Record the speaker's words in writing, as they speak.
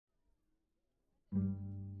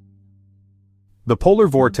The polar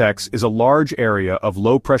vortex is a large area of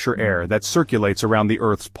low-pressure air that circulates around the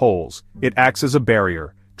Earth's poles. It acts as a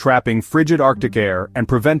barrier, trapping frigid Arctic air and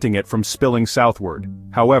preventing it from spilling southward.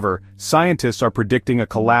 However, scientists are predicting a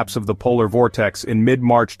collapse of the polar vortex in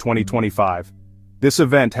mid-March 2025. This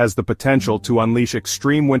event has the potential to unleash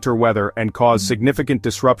extreme winter weather and cause significant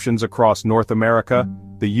disruptions across North America,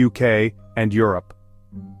 the UK, and Europe.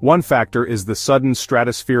 One factor is the sudden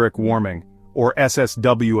stratospheric warming, or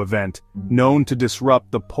SSW event, known to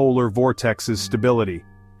disrupt the polar vortex's stability.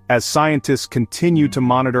 As scientists continue to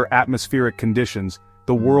monitor atmospheric conditions,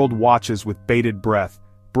 the world watches with bated breath,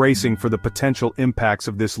 bracing for the potential impacts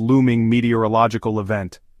of this looming meteorological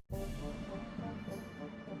event.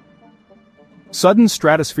 Sudden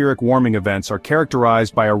stratospheric warming events are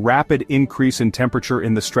characterized by a rapid increase in temperature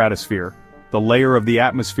in the stratosphere, the layer of the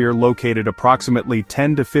atmosphere located approximately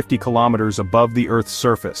 10 to 50 kilometers above the Earth's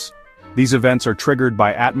surface. These events are triggered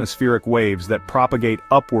by atmospheric waves that propagate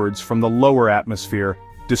upwards from the lower atmosphere,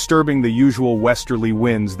 disturbing the usual westerly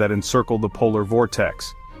winds that encircle the polar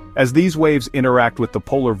vortex. As these waves interact with the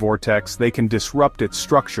polar vortex, they can disrupt its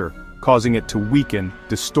structure, causing it to weaken,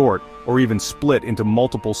 distort, or even split into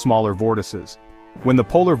multiple smaller vortices. When the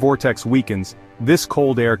polar vortex weakens, this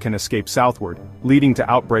cold air can escape southward, leading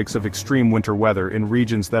to outbreaks of extreme winter weather in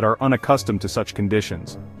regions that are unaccustomed to such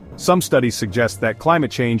conditions. Some studies suggest that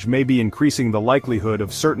climate change may be increasing the likelihood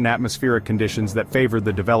of certain atmospheric conditions that favor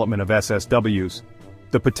the development of SSWs.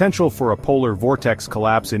 The potential for a polar vortex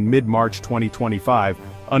collapse in mid-March 2025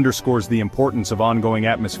 underscores the importance of ongoing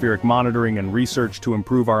atmospheric monitoring and research to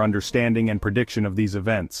improve our understanding and prediction of these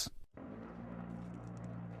events.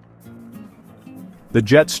 The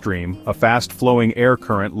jet stream, a fast-flowing air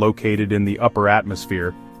current located in the upper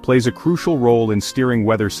atmosphere, plays a crucial role in steering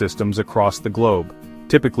weather systems across the globe.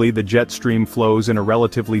 Typically, the jet stream flows in a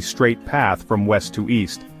relatively straight path from west to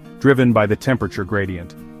east, driven by the temperature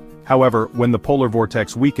gradient. However, when the polar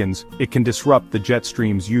vortex weakens, it can disrupt the jet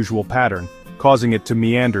stream's usual pattern, causing it to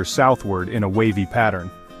meander southward in a wavy pattern.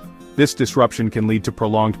 This disruption can lead to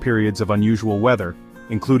prolonged periods of unusual weather,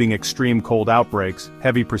 including extreme cold outbreaks,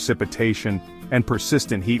 heavy precipitation, and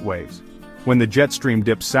persistent heat waves. When the jet stream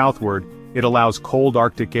dips southward, it allows cold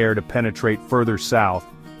Arctic air to penetrate further south,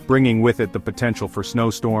 bringing with it the potential for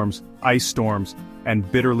snowstorms, ice storms, and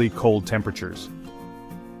bitterly cold temperatures.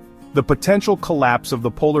 The potential collapse of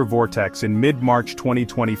the polar vortex in mid-March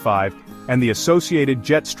 2025 and the associated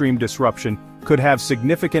jet stream disruption could have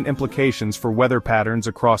significant implications for weather patterns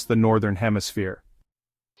across the northern hemisphere.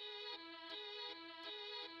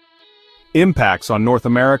 Impacts on North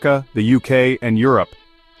America, the UK, and Europe.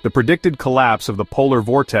 The predicted collapse of the polar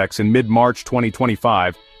vortex in mid-March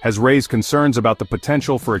 2025 has raised concerns about the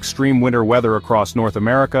potential for extreme winter weather across North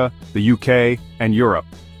America, the UK, and Europe.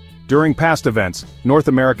 During past events, North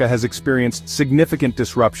America has experienced significant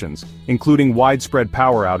disruptions, including widespread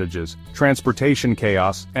power outages, transportation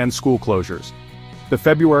chaos, and school closures. The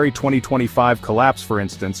February 2025 collapse, for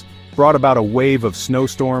instance, brought about a wave of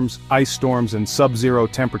snowstorms, ice storms, and sub-zero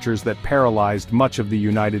temperatures that paralyzed much of the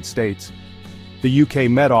United States. The UK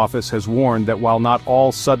Met Office has warned that while not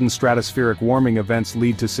all sudden stratospheric warming events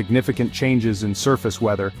lead to significant changes in surface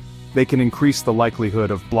weather, they can increase the likelihood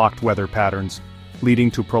of blocked weather patterns, leading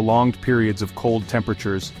to prolonged periods of cold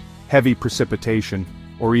temperatures, heavy precipitation,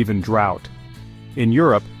 or even drought. In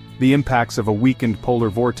Europe, the impacts of a weakened polar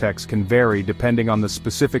vortex can vary depending on the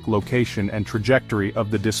specific location and trajectory of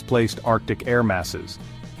the displaced Arctic air masses.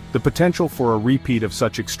 The potential for a repeat of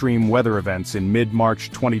such extreme weather events in mid-March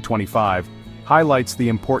 2025 highlights the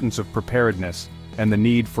importance of preparedness and the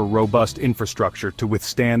need for robust infrastructure to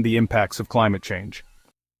withstand the impacts of climate change.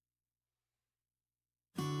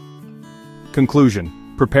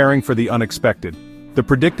 Conclusion: preparing for the unexpected. The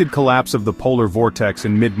predicted collapse of the polar vortex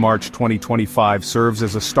in mid-March 2025 serves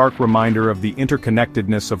as a stark reminder of the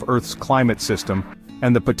interconnectedness of Earth's climate system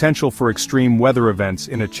and the potential for extreme weather events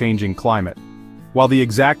in a changing climate. While the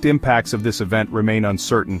exact impacts of this event remain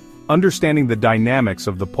uncertain, understanding the dynamics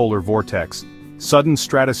of the polar vortex, sudden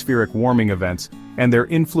stratospheric warming events, and their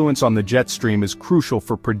influence on the jet stream is crucial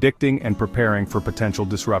for predicting and preparing for potential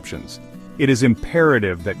disruptions. It is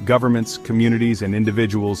imperative that governments, communities, and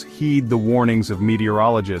individuals heed the warnings of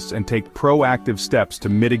meteorologists and take proactive steps to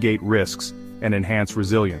mitigate risks and enhance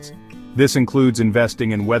resilience. This includes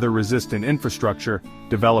investing in weather-resistant infrastructure,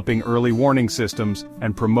 developing early warning systems,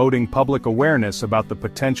 and promoting public awareness about the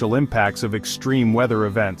potential impacts of extreme weather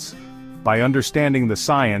events. By understanding the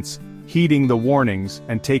science, heeding the warnings,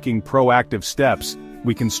 and taking proactive steps,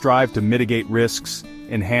 we can strive to mitigate risks,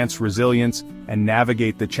 enhance resilience, and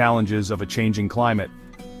navigate the challenges of a changing climate.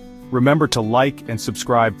 Remember to like and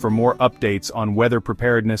subscribe for more updates on weather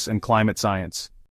preparedness and climate science.